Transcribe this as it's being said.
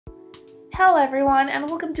Hello everyone and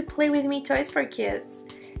welcome to Play With Me Toys for Kids.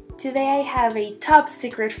 Today I have a top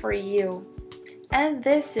secret for you. And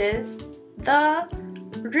this is the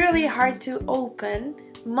really hard to open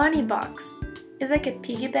money box. It's like a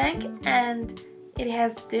piggy bank and it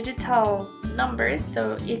has digital numbers,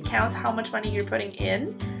 so it counts how much money you're putting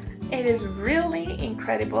in. It is really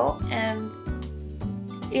incredible and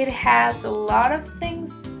it has a lot of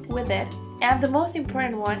things with it. And the most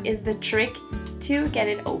important one is the trick to get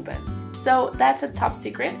it open. So that's a top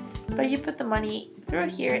secret, but you put the money through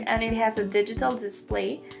here and it has a digital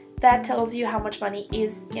display that tells you how much money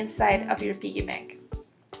is inside of your piggy bank.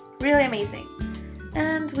 Really amazing.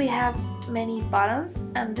 And we have many buttons,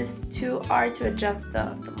 and these two are to adjust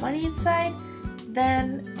the money inside.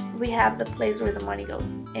 Then we have the place where the money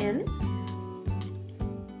goes in.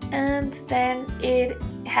 And then it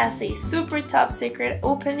has a super top secret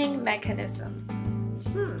opening mechanism.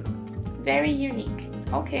 Very unique.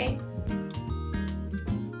 Okay.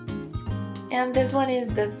 And this one is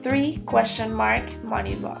the 3 question mark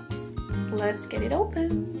money box. Let's get it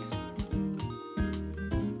open.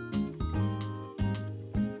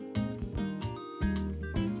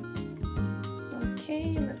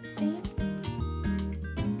 Okay, let's see.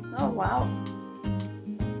 Oh wow.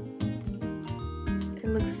 It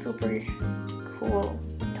looks super cool.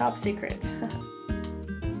 Top secret.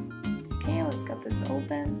 Okay, let's get this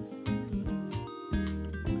open.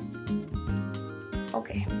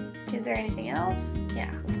 Okay, is there anything else?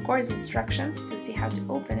 Yeah, of course, instructions to see how to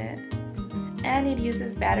open it. And it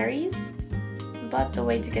uses batteries, but the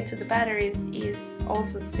way to get to the batteries is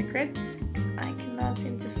also secret because I cannot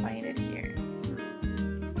seem to find it here.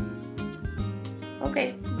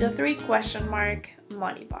 Okay, the 3 question mark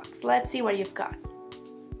money box. Let's see what you've got.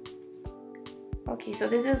 Okay, so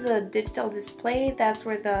this is the digital display. That's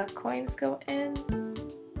where the coins go in.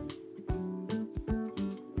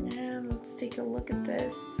 Let's take a look at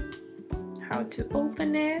this. How to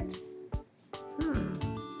open it.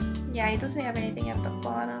 Yeah, it doesn't have anything at the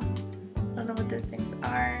bottom. I don't know what these things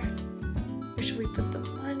are. Where should we put the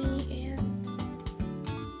money in?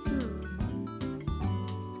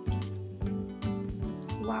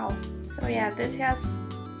 Wow. So yeah, this has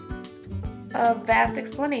a vast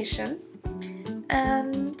explanation.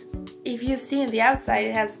 And if you see in the outside,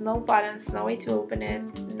 it has no buttons, no way to open it.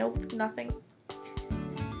 Nope, nothing.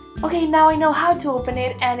 Okay, now I know how to open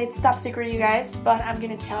it, and it's top secret, you guys, but I'm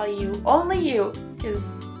gonna tell you, only you,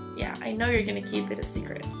 because yeah, I know you're gonna keep it a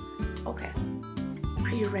secret. Okay,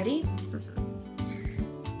 are you ready?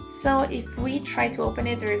 So if we try to open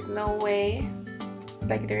it, there's no way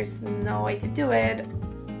to do it.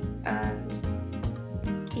 And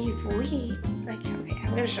if we, okay,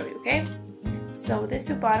 I'm gonna show you, okay? So these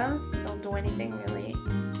 2 buttons don't do anything really,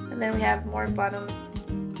 and then we have more buttons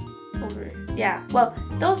over. Yeah, well,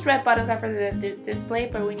 those red buttons are for the display,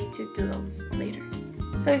 but we need to do those later.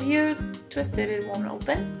 So if you twist it, it won't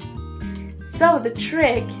open. So the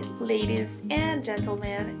trick, ladies and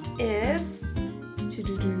gentlemen, is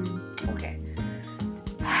okay,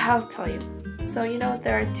 I'll tell you. So you know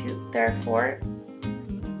there are 4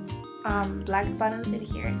 black buttons in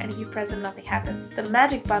here, and if you press them, nothing happens. The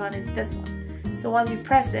magic button is this one. So once you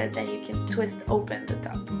press it, then you can twist open the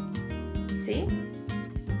top. See?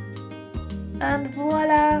 And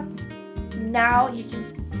voila! Now you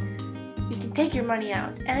can take your money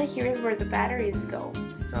out. And here's where the batteries go.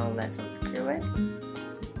 So let's unscrew it.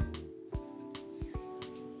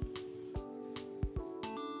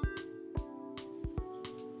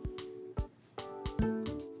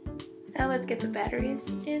 Now let's get the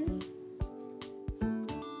batteries in.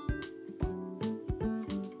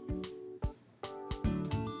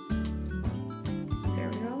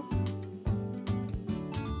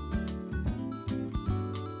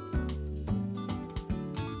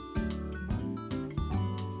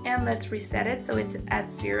 And let's reset it so it's at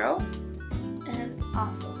 0. And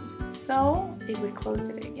awesome. So if we close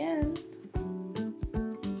it again,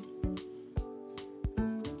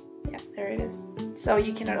 yeah, there it is. So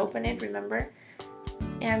you cannot open it, remember?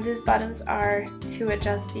 And these buttons are to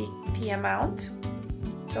adjust the P amount.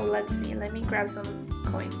 So let's see, let me grab some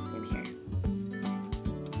coins in here.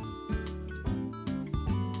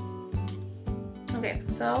 Okay,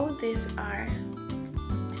 so these are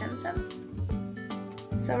 10 cents.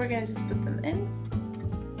 So we're gonna just put them in.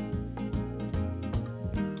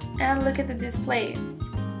 And look at the display.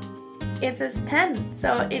 It says 10,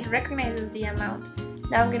 so it recognizes the amount.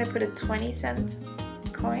 Now I'm gonna put a 20-cent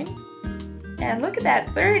coin. And look at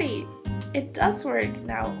that, 30. It does work.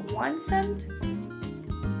 Now 1 cent,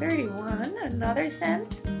 31, another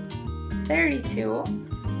cent, 32.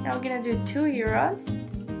 Now we're gonna do 2 euros.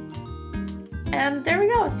 And there we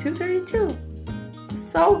go, 232.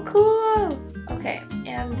 So cool! Okay,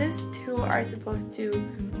 and these two are supposed to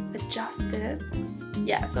adjust it.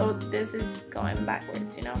 Yeah, so this is going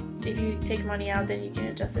backwards, you know. If you take money out, then you can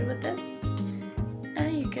adjust it with this.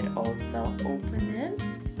 And you can also open it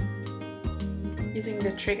using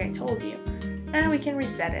the trick I told you. And we can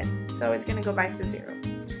reset it, so it's gonna go back to 0.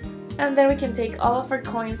 And then we can take all of our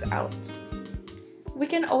coins out. We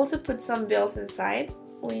can also put some bills inside.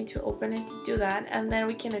 We need to open it to do that, and then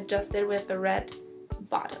we can adjust it with the red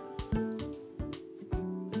buttons.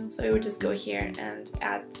 So we would just go here and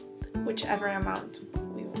add whichever amount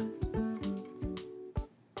we want.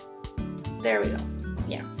 There we go.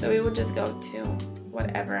 Yeah, so we would just go to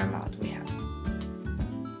whatever amount we have.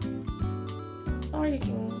 Or you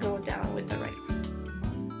can go down with the right one.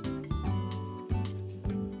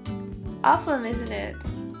 Awesome, isn't it?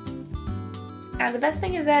 And the best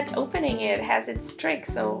thing is that opening it has its trick,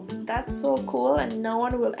 so that's so cool and no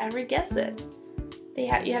one will ever guess it. You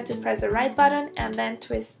have to press the right button and then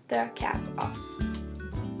twist the cap off.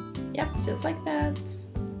 Yep, just like that.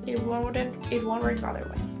 It won't work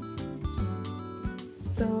otherwise.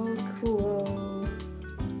 So cool.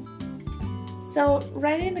 So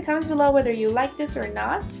write in the comments below whether you like this or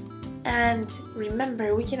not. And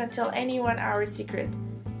remember, we cannot tell anyone our secret.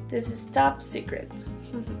 This is top secret.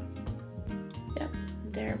 Yep,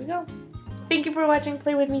 there we go. Thank you for watching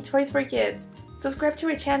Play With Me Toys for Kids. Subscribe to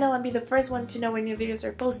our channel and be the first one to know when new videos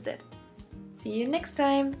are posted. See you next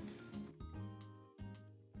time!